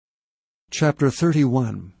Chapter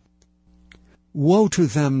 31. Woe to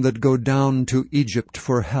them that go down to Egypt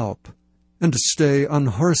for help, and stay on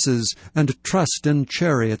horses, and trust in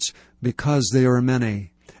chariots, because they are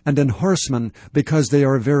many, and in horsemen, because they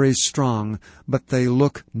are very strong, but they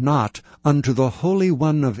look not unto the Holy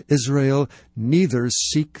One of Israel, neither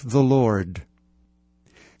seek the Lord.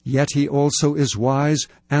 Yet he also is wise,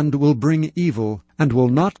 and will bring evil, and will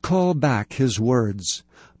not call back his words,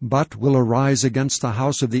 but will arise against the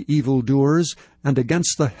house of the evildoers, and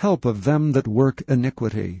against the help of them that work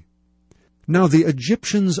iniquity. Now the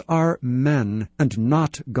Egyptians are men, and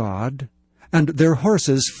not God, and their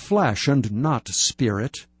horses flesh, and not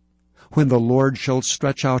spirit. When the Lord shall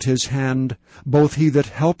stretch out his hand, both he that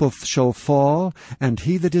helpeth shall fall, and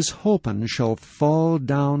he that is holpen shall fall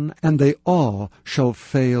down, and they all shall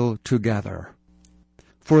fail together.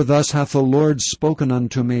 For thus hath the Lord spoken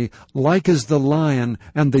unto me, like as the lion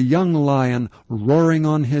and the young lion roaring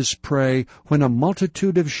on his prey, when a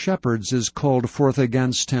multitude of shepherds is called forth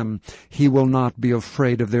against him. He will not be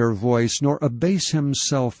afraid of their voice, nor abase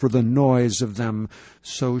himself for the noise of them.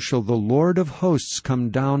 So shall the Lord of hosts come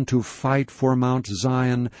down to fight for Mount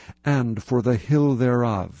Zion, and for the hill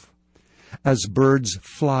thereof. As birds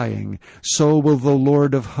flying, so will the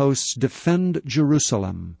Lord of hosts defend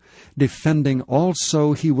Jerusalem. Defending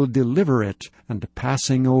also he will deliver it, and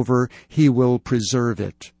passing over he will preserve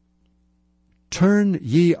it. Turn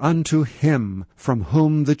ye unto him from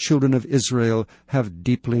whom the children of Israel have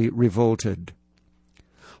deeply revolted.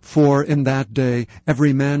 For in that day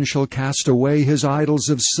every man shall cast away his idols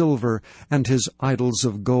of silver, and his idols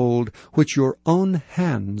of gold, which your own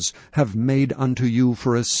hands have made unto you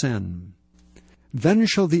for a sin. Then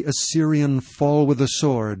shall the Assyrian fall with the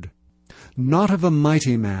sword, not of a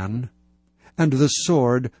mighty man, and the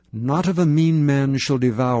sword not of a mean man shall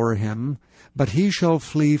devour him, but he shall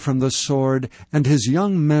flee from the sword, and his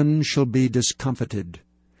young men shall be discomfited.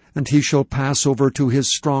 And he shall pass over to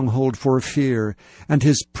his stronghold for fear, and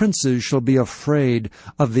his princes shall be afraid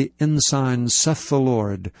of the ensign, saith the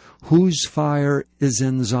Lord, whose fire is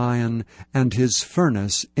in Zion, and his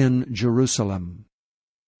furnace in Jerusalem.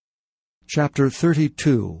 Chapter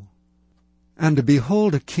 32. And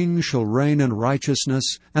behold, a king shall reign in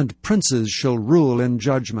righteousness, and princes shall rule in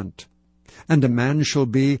judgment. And a man shall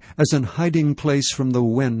be as an hiding place from the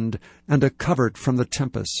wind, and a covert from the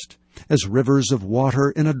tempest, as rivers of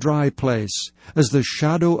water in a dry place, as the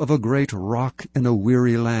shadow of a great rock in a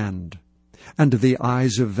weary land. And the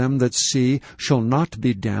eyes of them that see shall not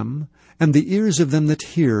be dim, and the ears of them that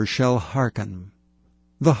hear shall hearken.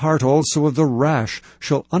 The heart also of the rash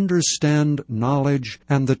shall understand knowledge,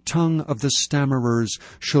 and the tongue of the stammerers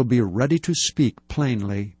shall be ready to speak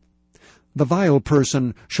plainly. The vile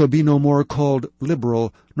person shall be no more called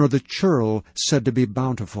liberal, nor the churl said to be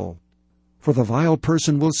bountiful. For the vile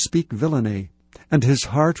person will speak villainy, and his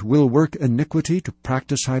heart will work iniquity, to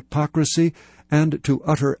practice hypocrisy, and to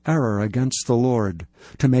utter error against the Lord,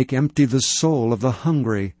 to make empty the soul of the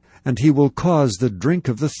hungry, and he will cause the drink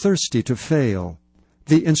of the thirsty to fail.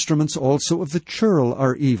 The instruments also of the churl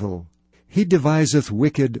are evil. He deviseth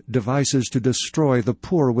wicked devices to destroy the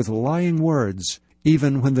poor with lying words,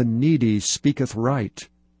 even when the needy speaketh right.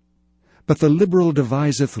 But the liberal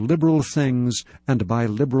deviseth liberal things, and by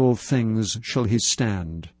liberal things shall he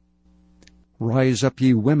stand. Rise up,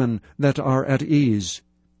 ye women that are at ease.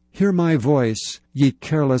 Hear my voice, ye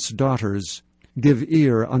careless daughters. Give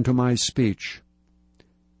ear unto my speech.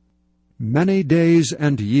 Many days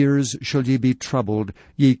and years shall ye be troubled,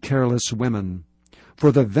 ye careless women.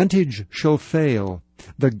 For the vintage shall fail,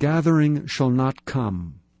 the gathering shall not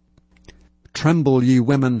come. Tremble, ye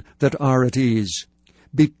women that are at ease.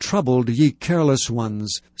 Be troubled, ye careless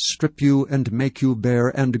ones. Strip you and make you bare,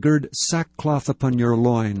 and gird sackcloth upon your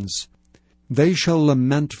loins. They shall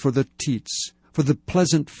lament for the teats, for the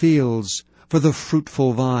pleasant fields, for the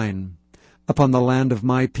fruitful vine. Upon the land of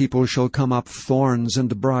my people shall come up thorns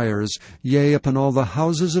and briars, yea, upon all the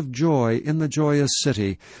houses of joy in the joyous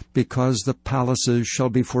city, because the palaces shall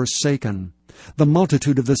be forsaken. The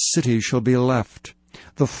multitude of the city shall be left.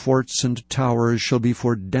 The forts and towers shall be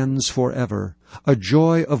for dens forever, a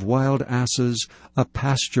joy of wild asses, a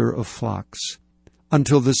pasture of flocks.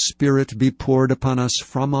 Until the Spirit be poured upon us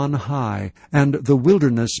from on high, and the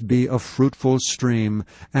wilderness be a fruitful stream,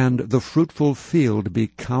 and the fruitful field be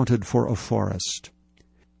counted for a forest.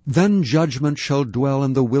 Then judgment shall dwell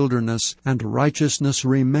in the wilderness, and righteousness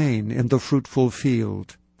remain in the fruitful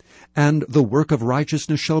field. And the work of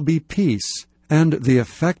righteousness shall be peace, and the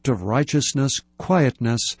effect of righteousness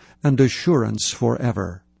quietness and assurance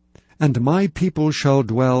forever. And my people shall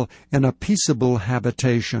dwell in a peaceable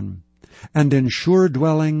habitation. and in sure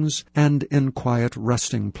dwellings, and in quiet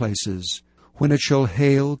resting places, when it shall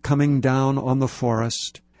hail coming down on the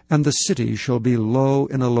forest, and the city shall be low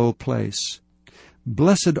in a low place.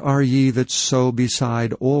 Blessed are ye that sow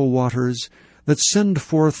beside all waters, that send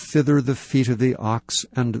forth thither the feet of the ox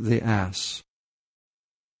and the ass.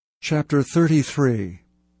 Chapter 33.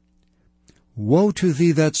 Woe to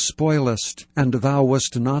thee that spoilest, and thou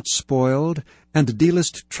wast not spoiled, and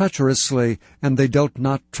dealest treacherously, and they dealt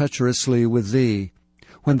not treacherously with thee.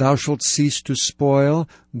 When thou shalt cease to spoil,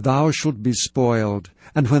 thou shalt be spoiled,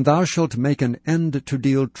 and when thou shalt make an end to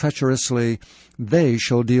deal treacherously, they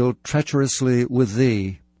shall deal treacherously with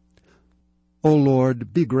thee. O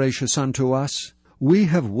Lord, be gracious unto us. We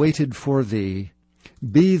have waited for thee.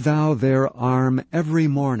 Be thou their arm every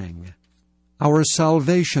morning, our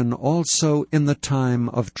salvation also in the time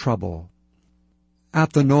of trouble.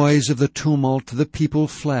 At the noise of the tumult the people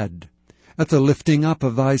fled. At the lifting up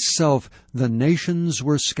of thyself the nations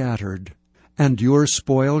were scattered. And your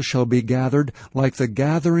spoil shall be gathered like the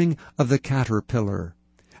gathering of the caterpillar.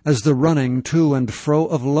 As the running to and fro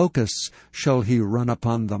of locusts shall he run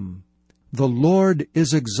upon them. The Lord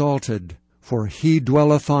is exalted, for he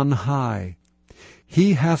dwelleth on high.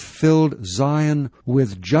 He hath filled Zion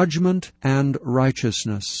with judgment and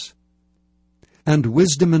righteousness. And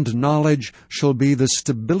wisdom and knowledge shall be the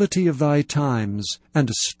stability of thy times, and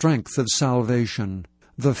strength of salvation.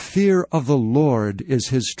 The fear of the Lord is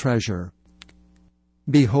his treasure.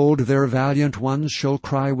 Behold, their valiant ones shall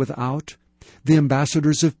cry without. The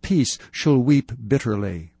ambassadors of peace shall weep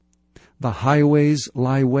bitterly. The highways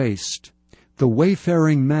lie waste. The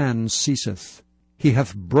wayfaring man ceaseth. He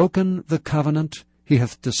hath broken the covenant. He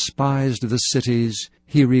hath despised the cities.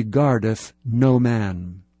 He regardeth no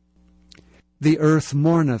man. The earth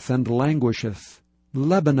mourneth and languisheth.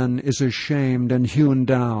 Lebanon is ashamed and hewn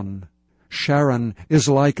down. Sharon is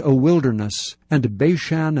like a wilderness, and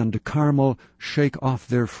Bashan and Carmel shake off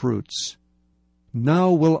their fruits.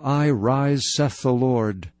 Now will I rise, saith the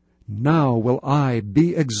Lord. Now will I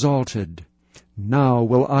be exalted. Now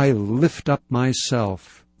will I lift up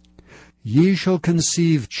myself. Ye shall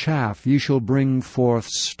conceive chaff, ye shall bring forth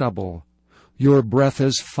stubble. Your breath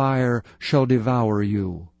as fire shall devour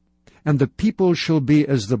you. And the people shall be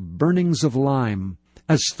as the burnings of lime,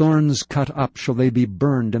 as thorns cut up shall they be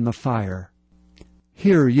burned in the fire.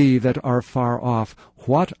 Hear ye that are far off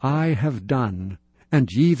what I have done,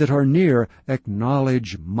 and ye that are near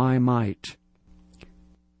acknowledge my might.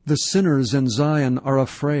 The sinners in Zion are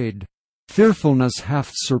afraid. Fearfulness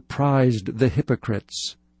hath surprised the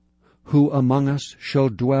hypocrites. Who among us shall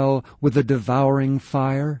dwell with the devouring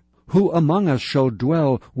fire? Who among us shall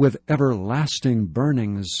dwell with everlasting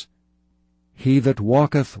burnings? He that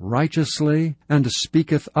walketh righteously, and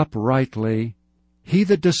speaketh uprightly, he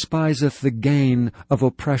that despiseth the gain of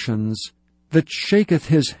oppressions, that shaketh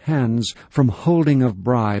his hands from holding of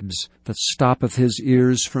bribes, that stoppeth his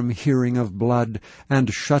ears from hearing of blood,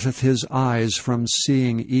 and shutteth his eyes from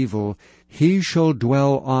seeing evil, he shall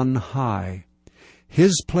dwell on high.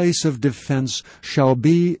 His place of defense shall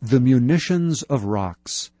be the munitions of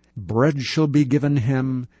rocks. Bread shall be given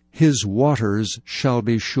him, his waters shall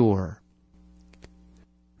be sure.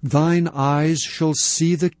 Thine eyes shall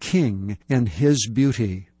see the King in his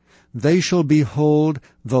beauty. They shall behold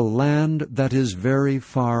the land that is very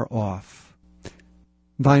far off.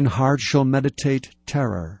 Thine heart shall meditate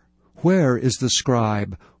terror. Where is the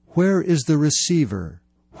scribe? Where is the receiver?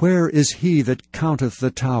 Where is he that counteth the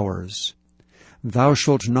towers? Thou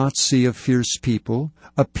shalt not see a fierce people,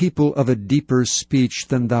 a people of a deeper speech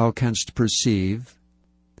than thou canst perceive,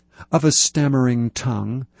 of a stammering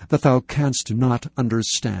tongue that thou canst not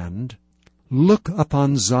understand. Look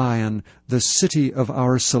upon Zion, the city of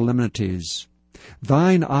our solemnities.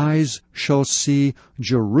 Thine eyes shall see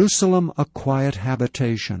Jerusalem a quiet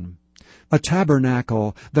habitation, a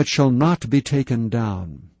tabernacle that shall not be taken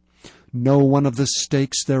down. No one of the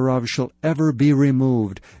stakes thereof shall ever be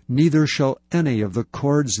removed, neither shall any of the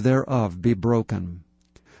cords thereof be broken.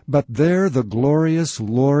 But there the glorious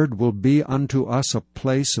Lord will be unto us a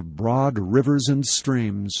place of broad rivers and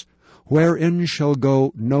streams, wherein shall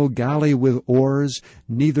go no galley with oars,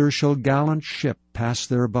 neither shall gallant ship pass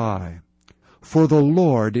thereby. For the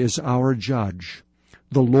Lord is our judge,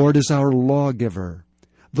 the Lord is our lawgiver,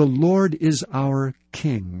 the Lord is our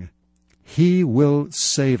King. He will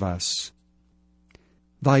save us.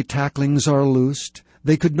 Thy tacklings are loosed.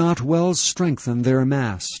 They could not well strengthen their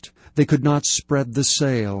mast. They could not spread the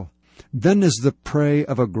sail. Then is the prey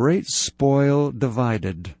of a great spoil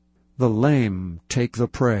divided. The lame take the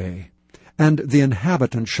prey. And the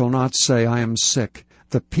inhabitant shall not say, I am sick.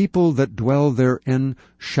 The people that dwell therein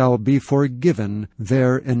shall be forgiven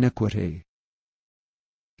their iniquity.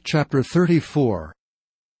 Chapter 34.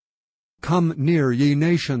 Come near, ye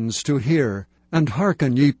nations, to hear, and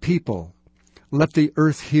hearken, ye people. Let the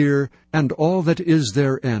earth hear, and all that is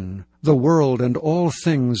therein, the world and all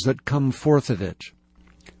things that come forth of it.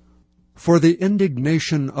 For the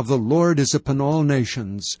indignation of the Lord is upon all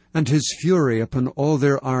nations, and his fury upon all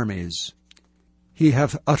their armies. He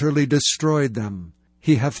hath utterly destroyed them.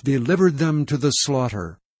 He hath delivered them to the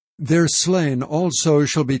slaughter. Their slain also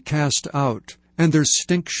shall be cast out, and their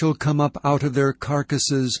stink shall come up out of their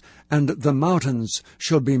carcasses, and the mountains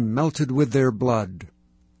shall be melted with their blood.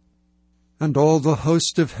 And all the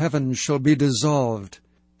host of heaven shall be dissolved,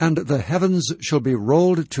 and the heavens shall be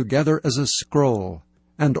rolled together as a scroll,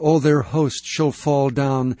 and all their host shall fall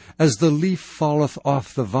down, as the leaf falleth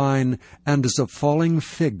off the vine, and as a falling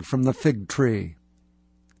fig from the fig tree.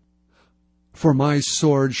 For my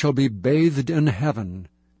sword shall be bathed in heaven.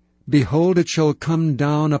 Behold, it shall come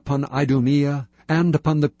down upon Idumea, and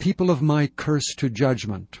upon the people of my curse to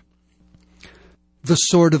judgment. The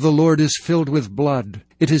sword of the Lord is filled with blood.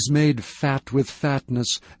 It is made fat with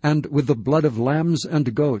fatness, and with the blood of lambs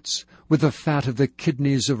and goats, with the fat of the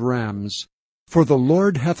kidneys of rams. For the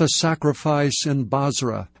Lord hath a sacrifice in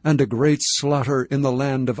Bozrah, and a great slaughter in the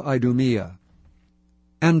land of Idumea.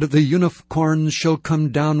 And the unicorns shall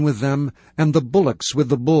come down with them, and the bullocks with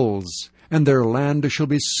the bulls, and their land shall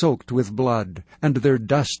be soaked with blood, and their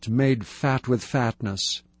dust made fat with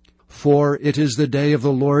fatness. For it is the day of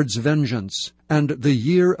the Lord's vengeance, and the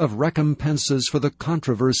year of recompenses for the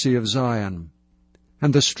controversy of Zion.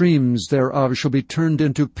 And the streams thereof shall be turned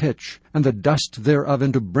into pitch, and the dust thereof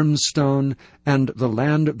into brimstone, and the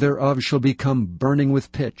land thereof shall become burning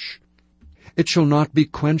with pitch. It shall not be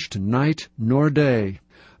quenched night nor day.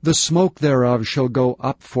 The smoke thereof shall go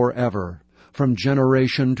up forever. From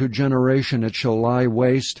generation to generation it shall lie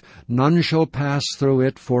waste. None shall pass through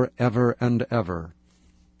it for ever and ever.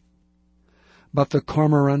 But the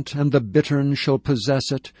cormorant and the bittern shall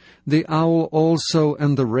possess it, the owl also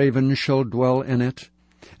and the raven shall dwell in it,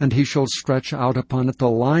 and he shall stretch out upon it the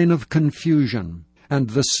line of confusion, and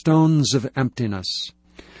the stones of emptiness.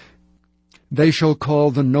 They shall call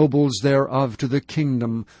the nobles thereof to the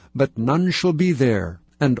kingdom, but none shall be there,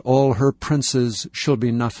 and all her princes shall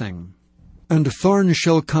be nothing. And thorns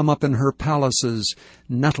shall come up in her palaces,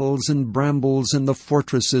 nettles and brambles in the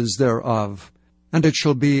fortresses thereof. And it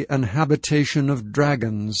shall be an habitation of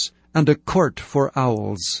dragons, and a court for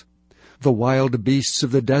owls. The wild beasts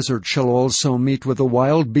of the desert shall also meet with the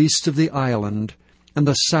wild beasts of the island, and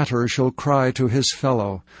the satyr shall cry to his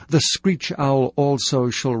fellow. The screech owl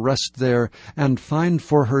also shall rest there, and find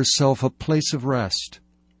for herself a place of rest.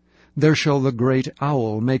 There shall the great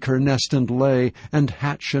owl make her nest and lay, and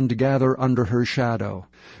hatch and gather under her shadow.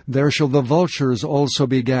 There shall the vultures also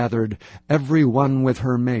be gathered, every one with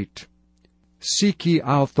her mate. Seek ye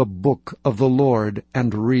out the book of the Lord,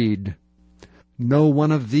 and read. No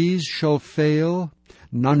one of these shall fail,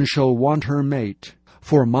 none shall want her mate.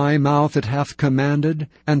 For my mouth it hath commanded,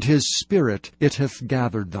 and his spirit it hath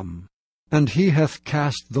gathered them. And he hath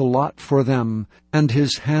cast the lot for them, and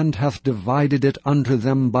his hand hath divided it unto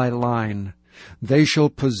them by line. They shall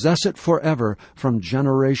possess it forever, from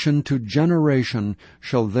generation to generation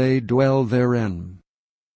shall they dwell therein.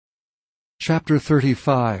 Chapter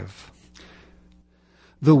 35.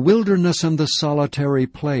 The wilderness and the solitary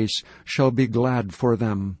place shall be glad for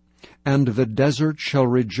them, and the desert shall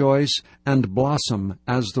rejoice and blossom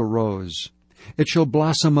as the rose. It shall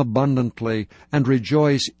blossom abundantly, and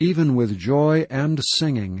rejoice even with joy and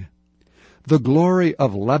singing. The glory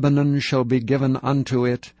of Lebanon shall be given unto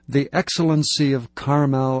it, the excellency of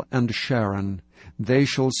Carmel and Sharon. They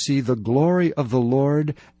shall see the glory of the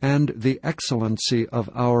Lord, and the excellency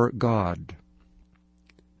of our God.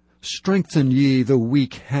 Strengthen ye the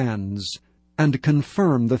weak hands, and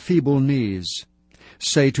confirm the feeble knees.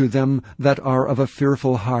 Say to them that are of a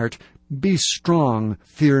fearful heart, Be strong,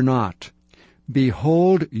 fear not.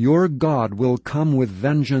 Behold, your God will come with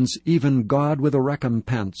vengeance, even God with a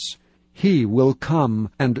recompense. He will come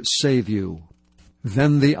and save you.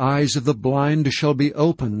 Then the eyes of the blind shall be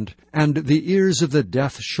opened, and the ears of the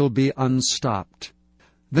deaf shall be unstopped.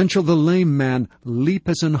 Then shall the lame man leap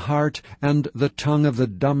as an hart, and the tongue of the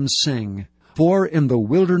dumb sing. For in the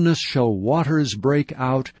wilderness shall waters break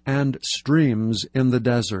out, and streams in the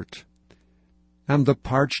desert. And the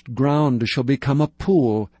parched ground shall become a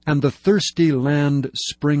pool, and the thirsty land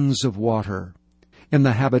springs of water. In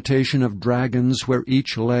the habitation of dragons where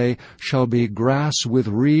each lay shall be grass with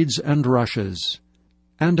reeds and rushes.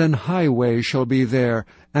 and an highway shall be there,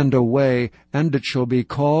 and a way, and it shall be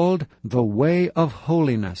called the way of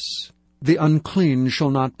holiness. The unclean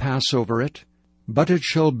shall not pass over it, but it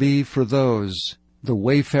shall be for those. The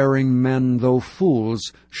wayfaring men, though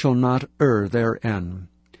fools, shall not err therein.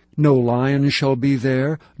 No lion shall be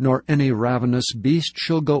there, nor any ravenous beast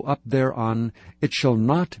shall go up thereon. It shall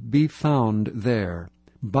not be found there.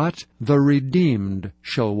 But the redeemed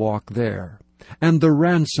shall walk there. And the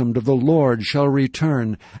ransomed of the Lord shall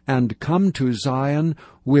return, and come to Zion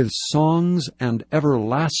with songs and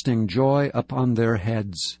everlasting joy upon their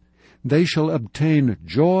heads. They shall obtain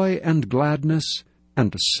joy and gladness,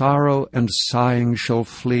 and sorrow and sighing shall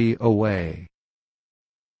flee away.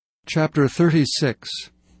 Chapter 36.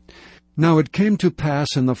 Now it came to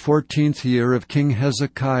pass in the 14th year of King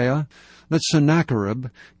Hezekiah that Sennacherib,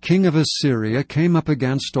 king of Assyria, came up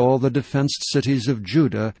against all the defenced cities of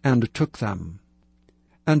Judah, and took them.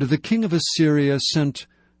 And the king of Assyria sent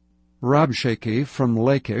Rabshakeh from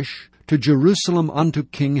Lachish to Jerusalem unto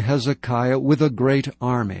King Hezekiah with a great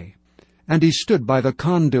army. And he stood by the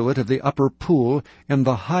conduit of the upper pool in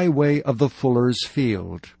the highway of the fuller's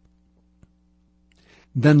field.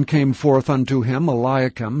 Then came forth unto him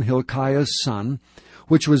Eliakim, Hilkiah's son,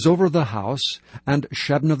 which was over the house, and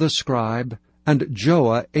Shebna the scribe, and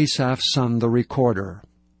Joah, Asaph's son, the recorder.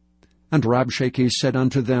 And Rabshakeh said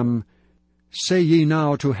unto them, Say ye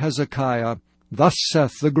now to Hezekiah, Thus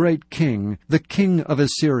saith the great king, the king of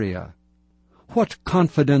Assyria, What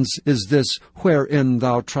confidence is this wherein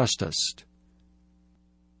thou trustest?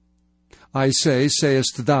 I say,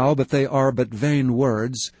 sayest thou, but they are but vain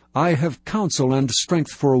words. I have counsel and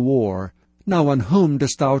strength for war. Now on whom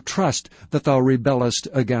dost thou trust that thou rebellest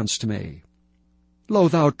against me? Lo,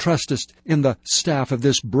 thou trustest in the staff of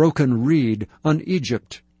this broken reed, on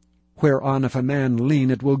Egypt, whereon if a man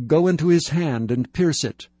lean it will go into his hand and pierce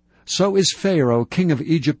it. So is Pharaoh king of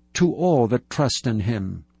Egypt to all that trust in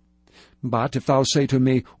him. But if thou say to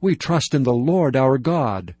me, We trust in the Lord our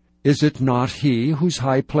God, is it not he whose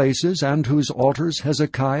high places and whose altars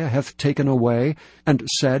Hezekiah hath taken away, and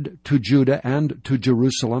said to Judah and to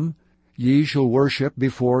Jerusalem, Ye shall worship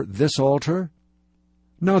before this altar?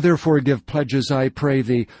 Now therefore give pledges, I pray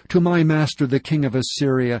thee, to my master the king of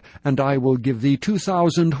Assyria, and I will give thee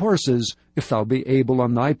 2,000 horses, if thou be able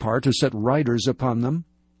on thy part to set riders upon them.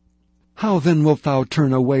 How then wilt thou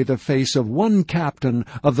turn away the face of one captain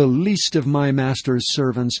of the least of my master's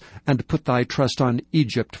servants, and put thy trust on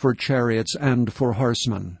Egypt for chariots and for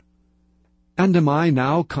horsemen? And am I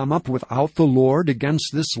now come up without the Lord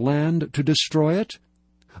against this land to destroy it?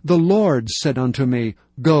 The Lord said unto me,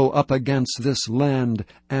 Go up against this land,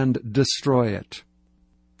 and destroy it.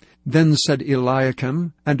 Then said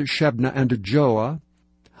Eliakim, and Shebna, and Joah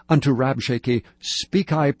unto Rabshakeh,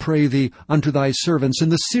 Speak, I pray thee, unto thy servants in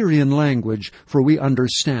the Syrian language, for we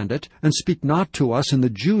understand it, and speak not to us in the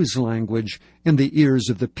Jews' language, in the ears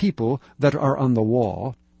of the people that are on the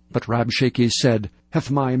wall. But Rabshakeh said,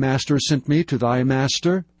 Hath my master sent me to thy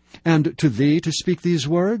master, and to thee to speak these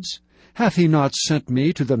words? Hath he not sent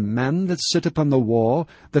me to the men that sit upon the wall,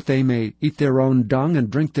 that they may eat their own dung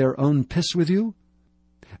and drink their own piss with you?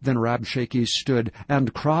 Then Rabshakeh stood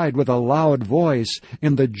and cried with a loud voice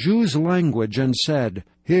in the Jews' language, and said,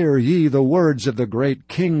 Hear ye the words of the great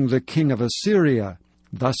king, the king of Assyria.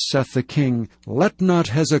 Thus saith the king, Let not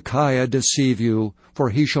Hezekiah deceive you, for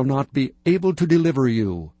he shall not be able to deliver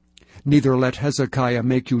you. Neither let Hezekiah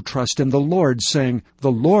make you trust in the Lord, saying,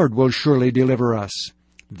 The Lord will surely deliver us.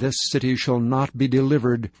 This city shall not be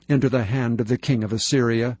delivered into the hand of the king of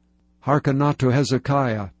Assyria. Hearken not to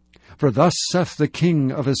Hezekiah. For thus saith the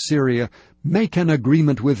king of Assyria, Make an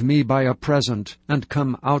agreement with me by a present, and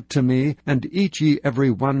come out to me, and eat ye every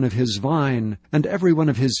one of his vine, and every one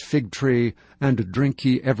of his fig tree, and drink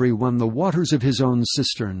ye every one the waters of his own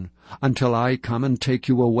cistern, until I come and take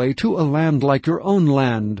you away to a land like your own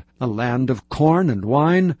land, a land of corn and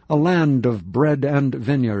wine, a land of bread and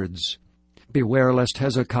vineyards. Beware lest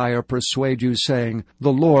Hezekiah persuade you, saying,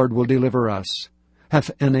 The Lord will deliver us. Hath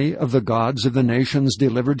any of the gods of the nations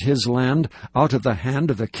delivered his land out of the hand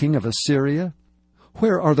of the king of Assyria?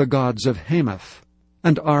 Where are the gods of Hamath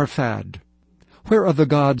and Arphad? Where are the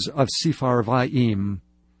gods of Sepharvaim?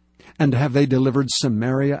 And have they delivered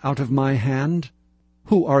Samaria out of my hand?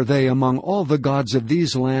 Who are they among all the gods of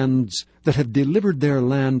these lands that have delivered their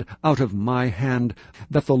land out of my hand,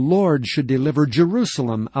 that the Lord should deliver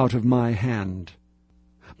Jerusalem out of my hand?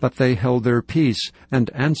 But they held their peace, and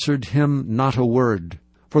answered him not a word.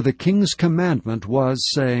 For the king's commandment was,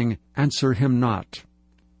 saying, Answer him not.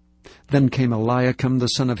 Then came Eliakim the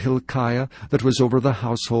son of Hilkiah, that was over the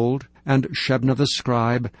household, and Shebna the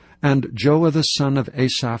scribe, and Joah the son of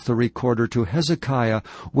Asaph the recorder, to Hezekiah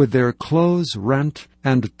with their clothes rent,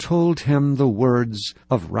 and told him the words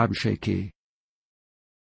of Rabshakeh.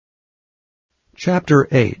 Chapter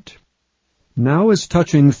 8. Now as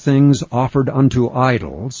touching things offered unto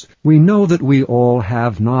idols, we know that we all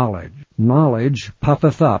have knowledge. Knowledge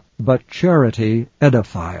puffeth up, but charity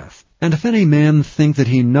edifieth. And if any man think that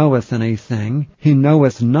he knoweth anything, he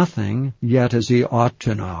knoweth nothing, yet as he ought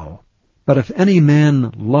to know. But if any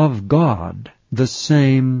man love God, the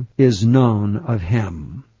same is known of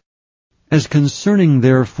him. As concerning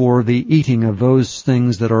therefore the eating of those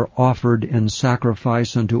things that are offered in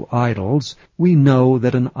sacrifice unto idols, we know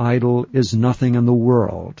that an idol is nothing in the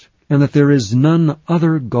world, and that there is none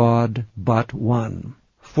other God but one.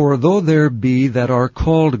 For though there be that are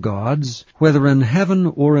called gods, whether in heaven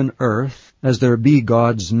or in earth, as there be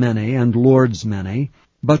gods many and lords many,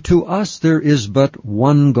 but to us there is but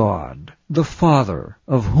one God, the Father,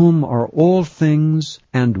 of whom are all things,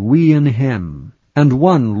 and we in him, and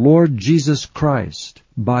one Lord Jesus Christ,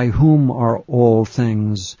 by whom are all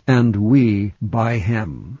things, and we by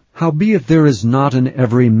him. Howbeit there is not in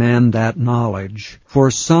every man that knowledge,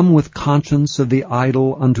 for some with conscience of the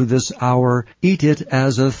idol unto this hour eat it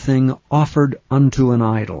as a thing offered unto an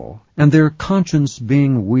idol, and their conscience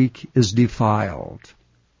being weak is defiled.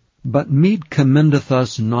 But meat commendeth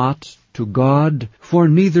us not to God, for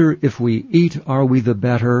neither if we eat are we the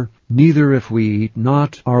better, neither if we eat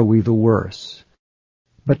not are we the worse.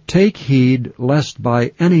 But take heed, lest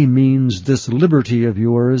by any means this liberty of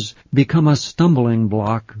yours become a stumbling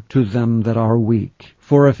block to them that are weak.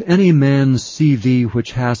 For if any man see thee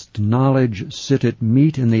which hast knowledge sit at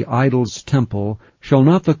meat in the idol's temple, shall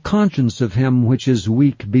not the conscience of him which is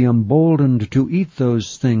weak be emboldened to eat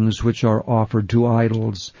those things which are offered to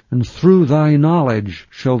idols? And through thy knowledge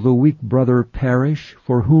shall the weak brother perish,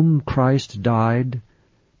 for whom Christ died?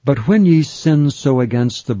 But when ye sin so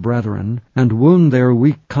against the brethren, and wound their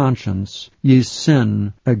weak conscience, ye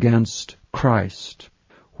sin against Christ.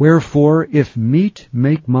 Wherefore, if meat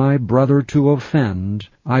make my brother to offend,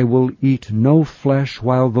 I will eat no flesh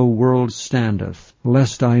while the world standeth,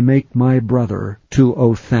 lest I make my brother to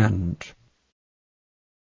offend.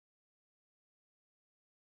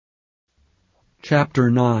 Chapter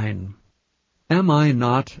 9. Am I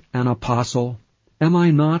not an apostle? Am I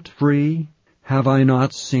not free? Have I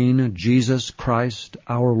not seen Jesus Christ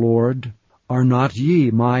our Lord? Are not ye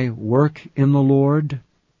my work in the Lord?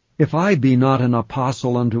 If I be not an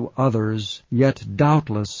apostle unto others, yet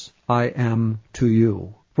doubtless I am to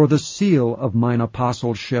you. For the seal of mine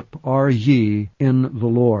apostleship are ye in the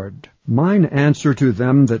Lord. Mine answer to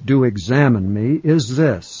them that do examine me is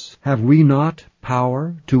this: Have we not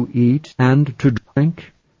power to eat and to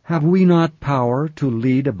drink? Have we not power to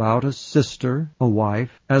lead about a sister, a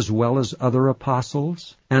wife, as well as other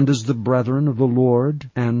apostles, and as the brethren of the Lord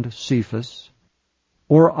and Cephas?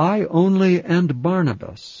 Or I only and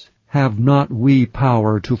Barnabas? Have not we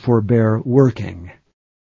power to forbear working?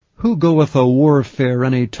 Who goeth a warfare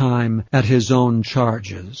any time at his own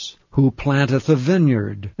charges? Who planteth a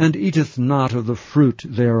vineyard, and eateth not of the fruit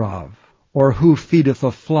thereof? Or who feedeth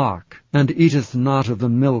a flock, and eateth not of the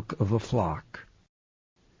milk of the flock?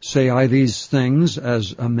 Say I these things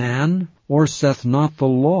as a man, or saith not the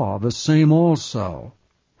law the same also?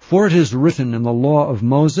 For it is written in the law of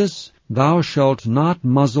Moses, Thou shalt not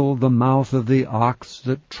muzzle the mouth of the ox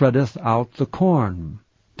that treadeth out the corn.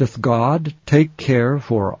 Doth God take care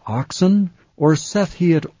for oxen, or saith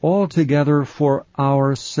he it altogether for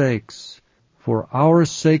our sakes? For our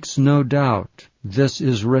sakes, no doubt, this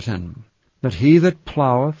is written, that he that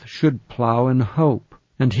ploweth should plow in hope,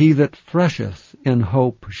 and he that thresheth in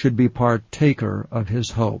hope should be partaker of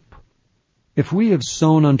his hope. If we have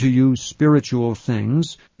sown unto you spiritual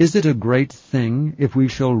things, is it a great thing if we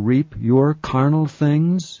shall reap your carnal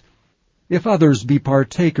things? If others be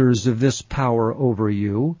partakers of this power over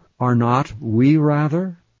you, are not we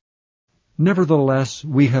rather? Nevertheless,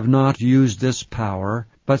 we have not used this power,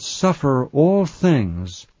 but suffer all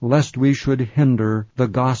things, lest we should hinder the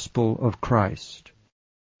gospel of Christ.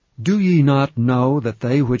 Do ye not know that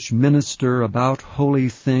they which minister about holy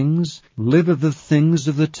things live of the things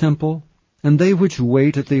of the temple, and they which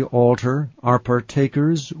wait at the altar are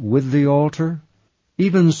partakers with the altar?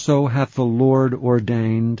 Even so hath the Lord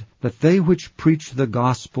ordained that they which preach the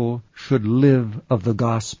gospel should live of the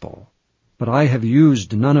gospel. But I have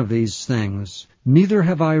used none of these things, neither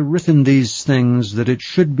have I written these things that it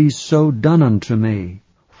should be so done unto me.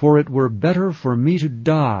 For it were better for me to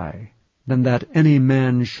die, than that any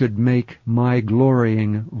man should make my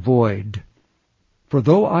glorying void. For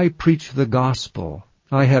though I preach the gospel,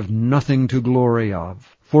 I have nothing to glory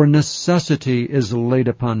of, for necessity is laid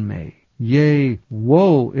upon me. Yea,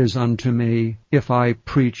 woe is unto me, if I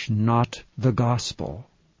preach not the gospel.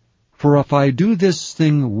 For if I do this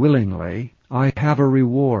thing willingly, I have a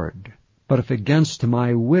reward. But if against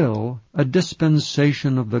my will, a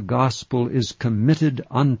dispensation of the gospel is committed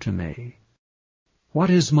unto me. What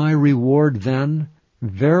is my reward then?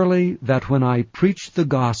 Verily, that when I preach the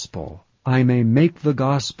gospel, I may make the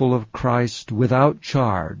gospel of Christ without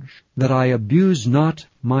charge, that I abuse not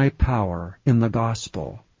my power in the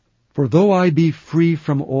gospel. For though I be free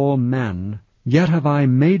from all men, yet have I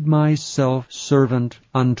made myself servant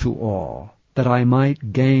unto all, that I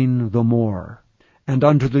might gain the more. And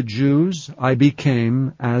unto the Jews I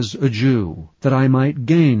became as a Jew, that I might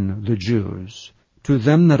gain the Jews. To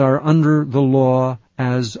them that are under the law,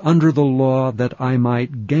 as under the law, that I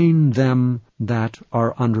might gain them that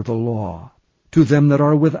are under the law. To them that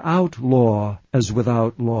are without law, as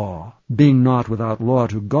without law, being not without law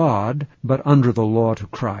to God, but under the law to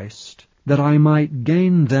Christ, that I might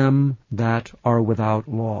gain them that are without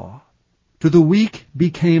law. To the weak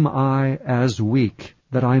became I as weak,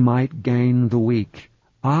 that I might gain the weak.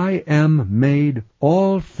 I am made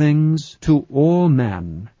all things to all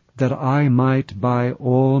men, that I might by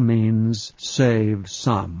all means save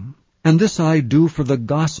some. And this I do for the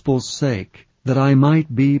gospel's sake, that I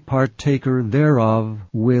might be partaker thereof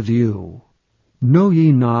with you. Know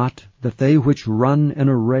ye not that they which run in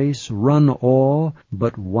a race run all,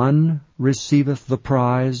 but one receiveth the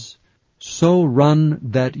prize? So run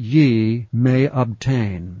that ye may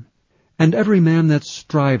obtain. And every man that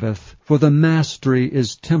striveth for the mastery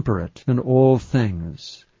is temperate in all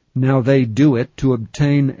things. Now they do it to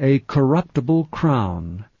obtain a corruptible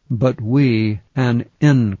crown, but we an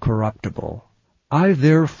incorruptible. I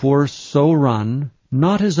therefore so run,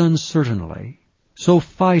 not as uncertainly. So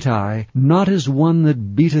fight I, not as one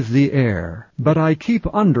that beateth the air, but I keep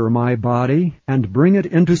under my body, and bring it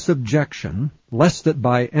into subjection, lest that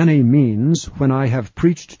by any means, when I have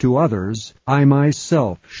preached to others, I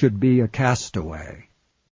myself should be a castaway.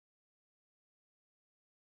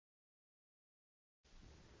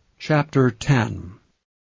 Chapter 10.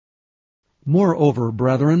 Moreover,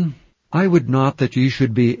 brethren, I would not that ye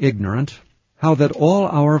should be ignorant, how that all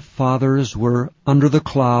our fathers were under the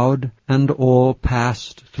cloud, and all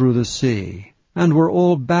passed through the sea, and were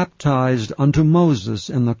all baptized unto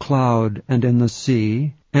Moses in the cloud and in the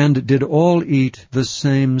sea, and did all eat the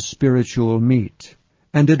same spiritual meat,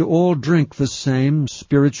 and did all drink the same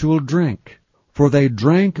spiritual drink, for they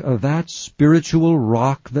drank of that spiritual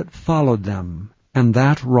rock that followed them, and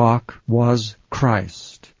that rock was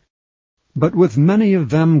Christ. But with many of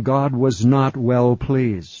them God was not well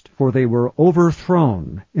pleased, for they were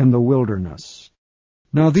overthrown in the wilderness.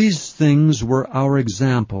 Now these things were our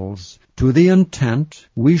examples, to the intent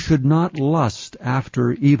we should not lust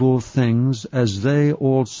after evil things as they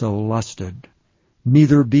also lusted.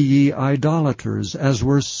 Neither be ye idolaters, as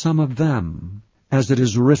were some of them. As it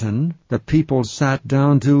is written, the people sat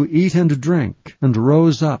down to eat and drink, and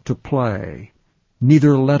rose up to play.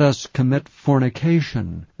 Neither let us commit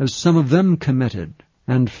fornication, as some of them committed,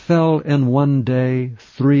 and fell in one day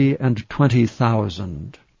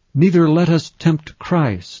 23,000. Neither let us tempt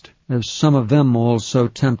Christ, as some of them also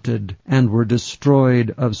tempted, and were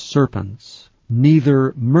destroyed of serpents.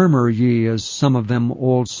 Neither murmur ye, as some of them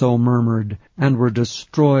also murmured, and were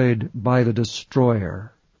destroyed by the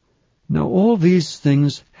destroyer. Now all these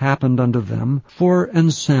things happened unto them for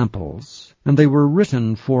ensamples, and they were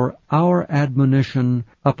written for our admonition,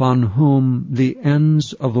 upon whom the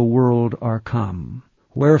ends of the world are come.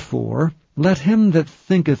 Wherefore, let him that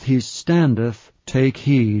thinketh he standeth take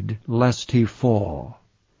heed lest he fall.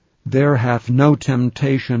 There hath no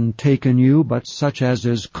temptation taken you but such as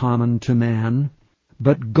is common to man.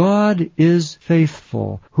 But God is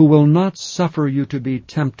faithful, who will not suffer you to be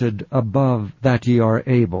tempted above that ye are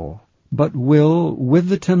able, but will with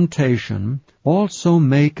the temptation also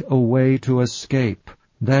make a way to escape,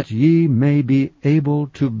 that ye may be able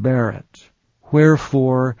to bear it.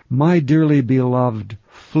 Wherefore, my dearly beloved,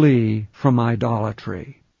 flee from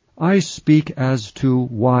idolatry. I speak as to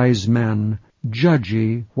wise men, judge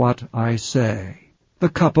ye what I say. The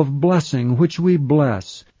cup of blessing which we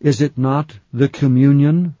bless, is it not the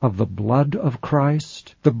communion of the blood of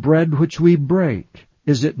Christ? The bread which we break,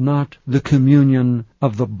 is it not the communion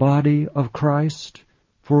of the body of Christ?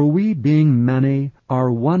 For we, being many,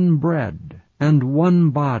 are one bread and one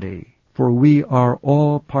body, for we are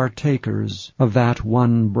all partakers of that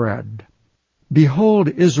one bread. Behold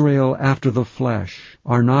Israel after the flesh,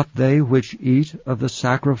 are not they which eat of the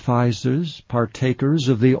sacrifices partakers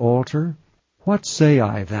of the altar? What say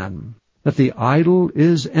I then? That the idol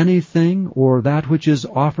is anything, or that which is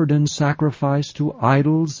offered in sacrifice to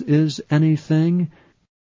idols is anything?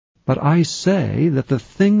 But I say that the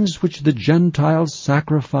things which the Gentiles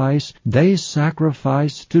sacrifice, they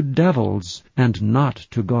sacrifice to devils, and not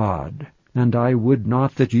to God. And I would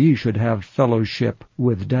not that ye should have fellowship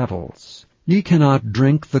with devils. Ye cannot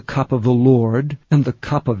drink the cup of the Lord, and the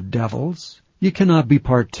cup of devils. Ye cannot be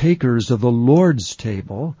partakers of the Lord's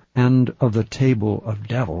table, and of the table of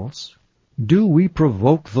devils. Do we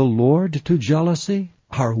provoke the Lord to jealousy?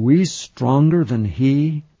 Are we stronger than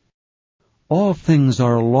he? All things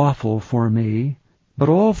are lawful for me, but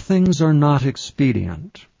all things are not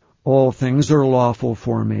expedient. All things are lawful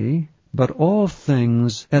for me, but all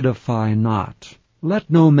things edify not.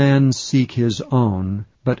 Let no man seek his own,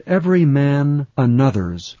 but every man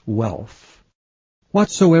another's wealth.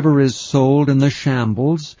 Whatsoever is sold in the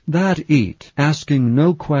shambles, that eat, asking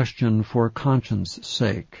no question for conscience'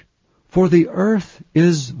 sake. For the earth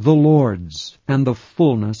is the Lord's, and the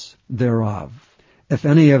fullness thereof. If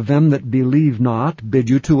any of them that believe not bid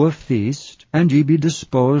you to a feast, and ye be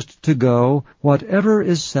disposed to go, whatever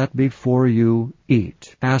is set before you,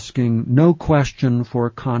 eat, asking no question for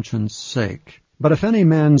conscience' sake. But if any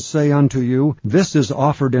man say unto you, This is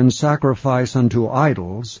offered in sacrifice unto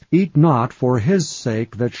idols, eat not for his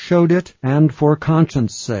sake that showed it, and for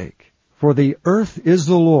conscience' sake. For the earth is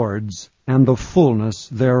the Lord's, and the fullness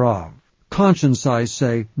thereof. Conscience, I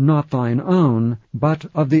say, not thine own, but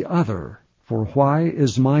of the other. For why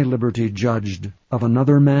is my liberty judged of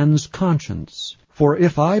another man's conscience? For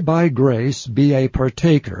if I by grace be a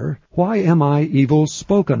partaker, why am I evil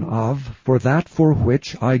spoken of for that for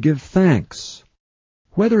which I give thanks?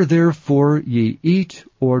 Whether therefore ye eat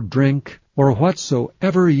or drink, or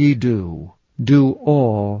whatsoever ye do, do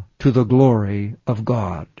all to the glory of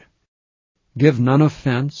God. Give none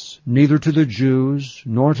offense, neither to the Jews,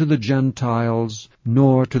 nor to the Gentiles,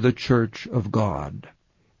 nor to the church of God.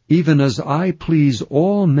 Even as I please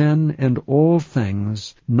all men and all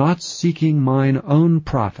things, not seeking mine own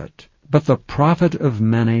profit, but the profit of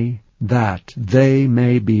many, that they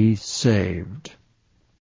may be saved.